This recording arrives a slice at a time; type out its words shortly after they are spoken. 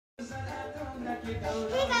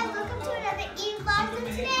Hey guys, welcome to another Eid vlog. So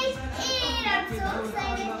today's Eid. I'm so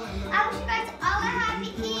excited. I wish you guys all a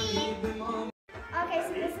happy Eid. Okay,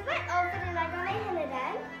 so this is my outfit and I got my henna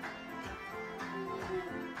done.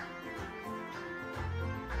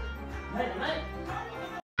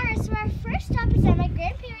 Alright, so our first stop is at my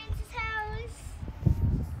grandparents' house.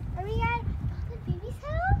 Are we at the baby's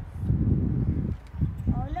house?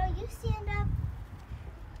 Oh no, you stand up.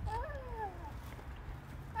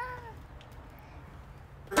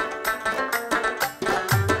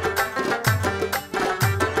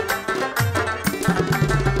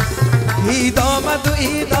 عید آمد و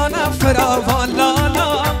عیدان فراوان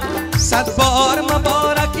لالا صد بار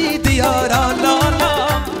مبارک عید یارا لالا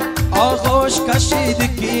آغوش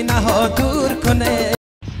کشید کی نها دور کنه.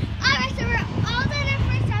 Alright, so we're all done our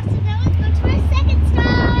first stop, so now let's go to our second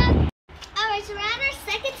stop. Alright, so we're at our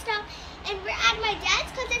second stop and we're at my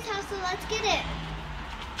dad's cousin's house, so let's get it.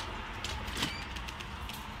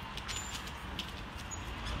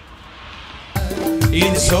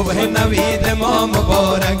 این صبح نوید ما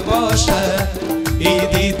مبارک باشه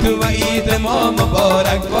عیدی تو و عید ما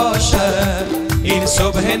مبارک باشه این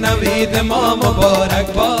صبح نوید ما مبارک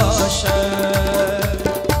باشه.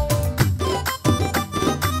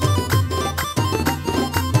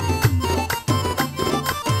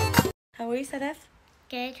 How are you, Sadaf?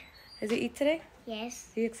 Good. Is it Eid today? Yes.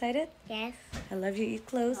 Are you excited? Yes. I love your Eid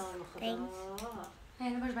clothes. Thanks.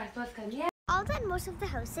 All done most of the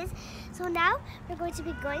houses, so now we're going to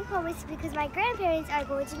be going home because my grandparents are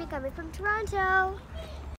going to be coming from Toronto.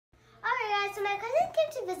 Alright guys, so my cousin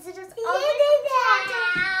came to visit us all the way from Toronto.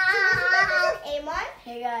 So this is my cousin Amar.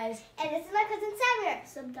 Hey guys. And this is my cousin Samir.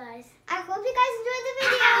 Sup guys. I hope you guys enjoyed the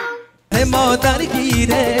video. مادر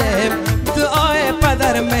گیرم دعای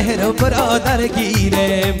پدر مهر و برادر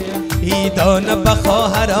گیرم عیدان به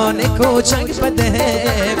خواهران کوچنگ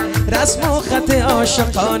بدهم رسم و خط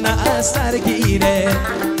عاشقانه اثر گیرم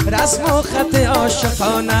رسم و خط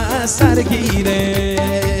عاشقانه اثر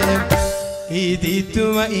گیرم عیدی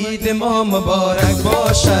تو و عید ما مبارک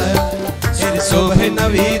باشه این صبح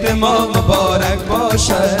نوید ما مبارک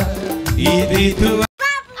باشه عیدی تو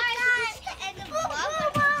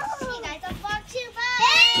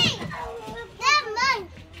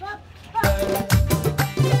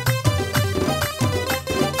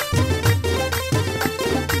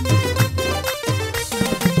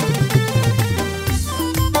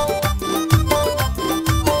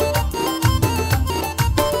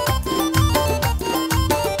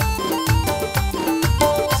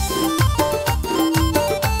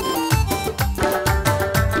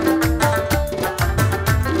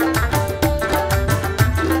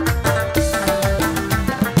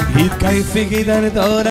عید کیفی در داره